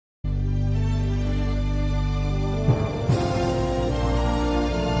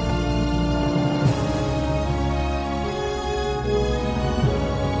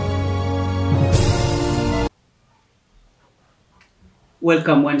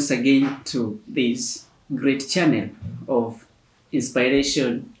Welcome once again to this great channel of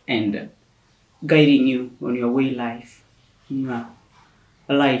inspiration and guiding you on your way life, in a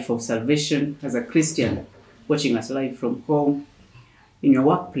life of salvation as a Christian, watching us live from home, in your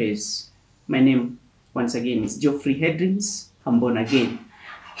workplace. My name once again is Geofrey Hedrines. I'm born again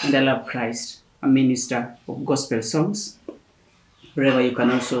and I love Christ, a minister of gospel songs. Wherever you can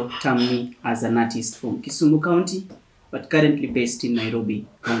also term me as an artist from Kisumu County, but currently based in Nairobi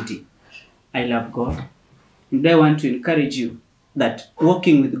County. I love God, and I want to encourage you that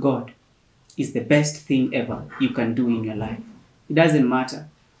walking with God is the best thing ever you can do in your life. It doesn't matter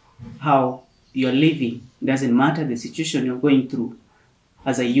how you're living, it doesn't matter the situation you're going through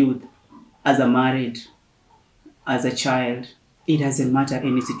as a youth, as a married, as a child. It doesn't matter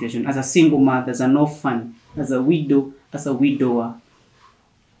any situation. As a single mother, as an orphan, as a widow, as a widower,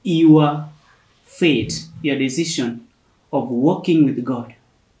 your fate, your decision of walking with God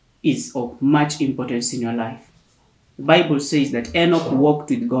is of much importance in your life. The Bible says that Enoch walked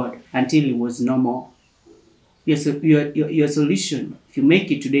with God until he was no more. Your solution, if you make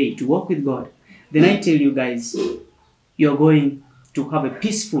it today to walk with God, then I tell you guys, you're going to have a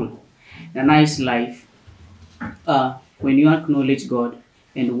peaceful, a nice life when you acknowledge God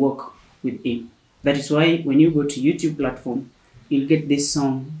and walk with Him. That is why when you go to YouTube platform, you'll get this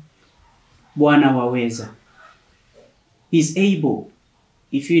song, Bwana Waweza. He's able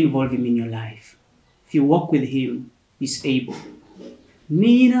if you involve Him in your life. If you walk with Him, He's able.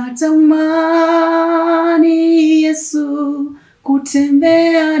 Ninatamani Yesu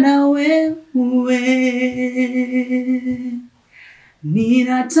kutembea na wewe.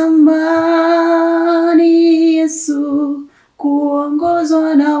 Ninatamani Yesu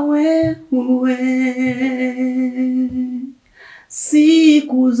kuongozwa na wewe.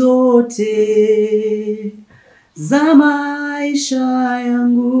 Siku zote za maisha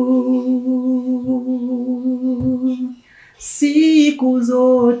yangu, siku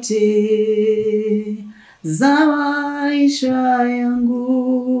zote za maisha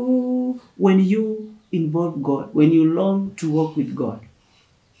yangu. When you involve God, when you long to walk with God,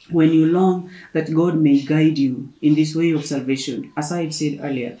 when you long that God may guide you in this way of salvation, as I said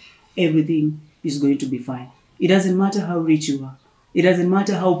earlier, everything is going to be fine. It doesn't matter how rich you are. It doesn't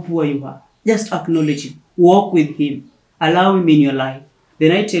matter how poor you are. Just acknowledge Him. Walk with Him. Allow Him in your life.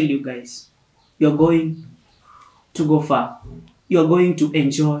 Then I tell you guys, you're going to go far. You're going to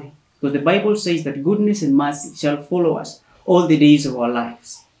enjoy. Because the Bible says that goodness and mercy shall follow us all the days of our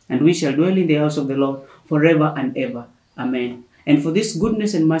lives. And we shall dwell in the house of the Lord forever and ever. Amen. And for this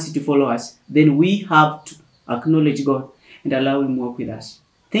goodness and mercy to follow us, then we have to acknowledge God and allow Him to walk with us.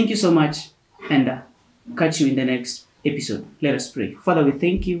 Thank you so much, and catch you in the next episode. Let us pray. Father, we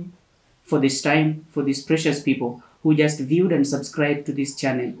thank you for this time, for these precious people who just viewed and subscribed to this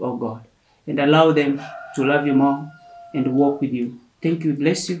channel, oh God, and allow them to love you more and walk with you. Thank you,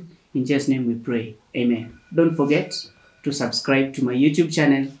 bless you. In Jesus' name we pray. Amen. Don't forget to subscribe to my YouTube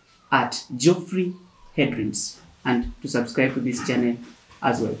channel at Geofrey Hedrines and to subscribe to this channel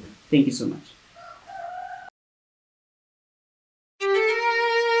as well. Thank you so much.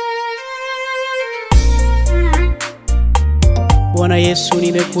 Bwana Yesu,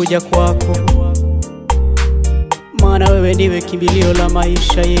 nimekuja kwako, maana wewe ndiwe kimbilio la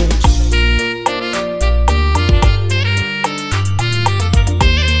maisha yetu.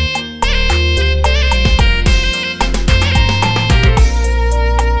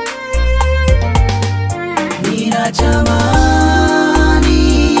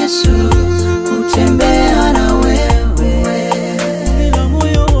 Ninatamani Yesu kutembea na wewe.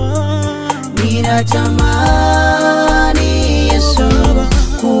 Ninatamani Yesu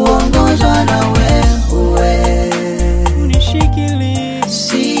kuongozwa na wewe. Unishikilie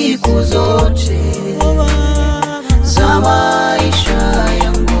siku zote za maisha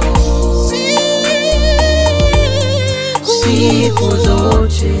yangu, siku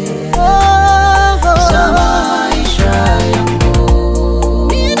zote za maisha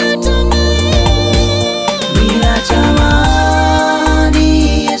yangu. Ninatamani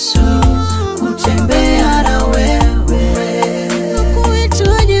Yesu kutembea na wewe.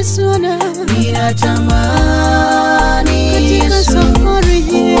 Ninatamani Yesu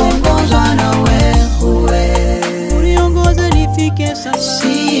kuongozwa na wewe. Uniongoze nifike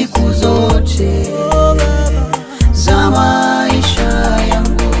siku zote za maisha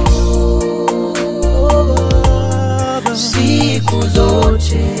yangu, siku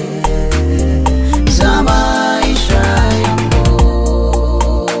zote za maisha yangu.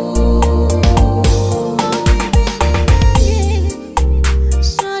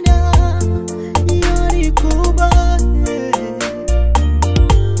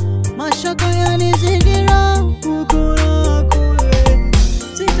 yako yanizingira huku na kule,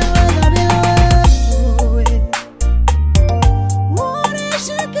 sitaweza bila wewe.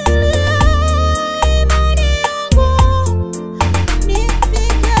 Unishikilie imani yangu,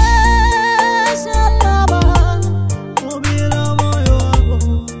 nifike salama. Bila moyo wangu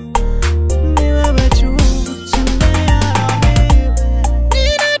ni wewe tu, tembea na mimi.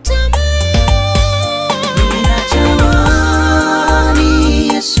 Ninatamani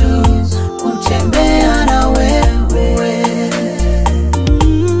Yesu kutembea na wewe.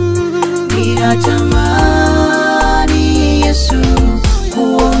 Ninatamani Yesu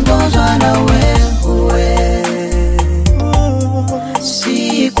kuongozwa na wewe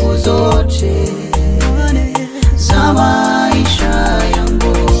siku zote za maisha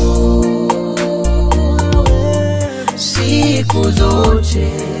yangu, siku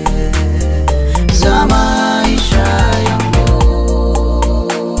zote za maisha yangu.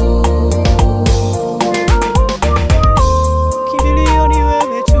 Kimbilio ni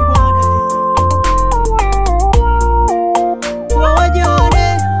wewe tu Bwana, kwa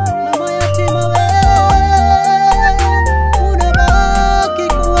wajane na mayatima wewe unabaki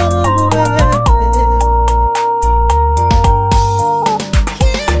kuwa Mungu wewe.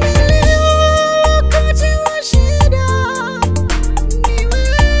 Kimbilio wakati wa shida ni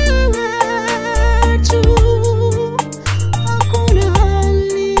wewe tu, hakuna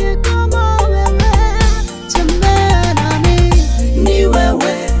aliye kama wewe. Tembea nami, ni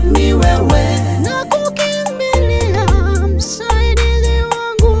wewe na kukimbilia msaidizi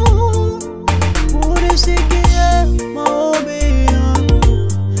wangu. Unisikie maombi yangu,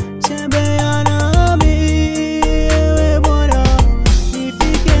 tembea nami ewe Bwana,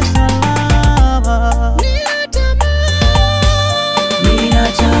 nifike salama.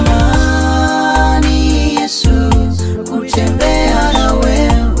 Ninatamani Yesu kutembea na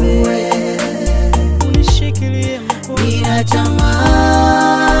wewe. Unishikilie mkono.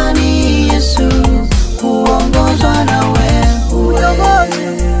 Ninatamani Yesu kuongozwa na wewe.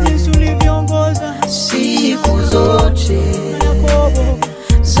 Yesu ulivyoongoza siku zote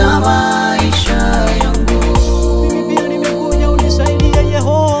za maisha yangu. Mimi pia nimekuja, unisaidie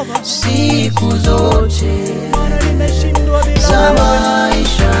Yehova, siku zote maana nimeshindwa bila za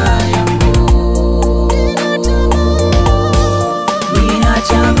maisha yangu.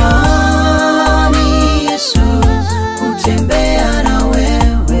 Ninatamani Yesu kutembea na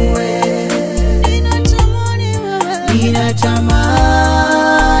wewe.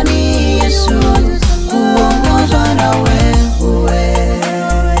 Ninatamani Yesu kuongozwa na wewe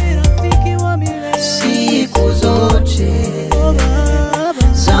siku zote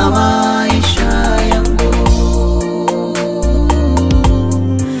za maisha yangu,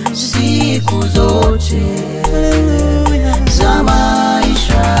 siku zote za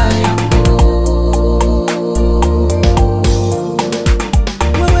maisha yangu.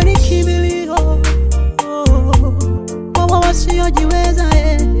 Wewe ni kimbilio kwa wasiojiweza,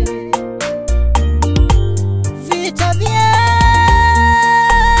 vita vyetu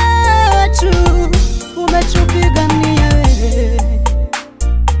umetupigania wewe.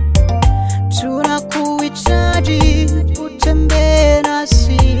 Tunakuhitaji utembee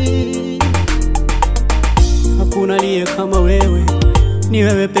nasi, Hakuna aliye kama wewe, ni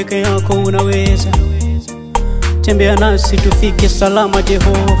wewe peke yako unaweza. Tembea nasi tufike salama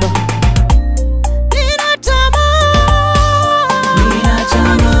Jehova.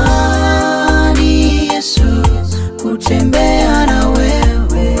 Ninatamani Yesu kutembea na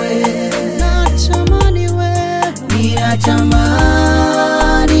wewe.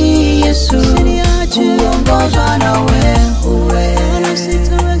 Ninatamani Yesu kuongozwa na wewe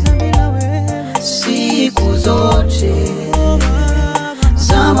siku zote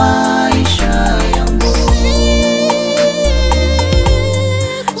za maisha yangu,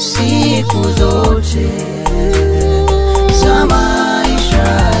 siku zote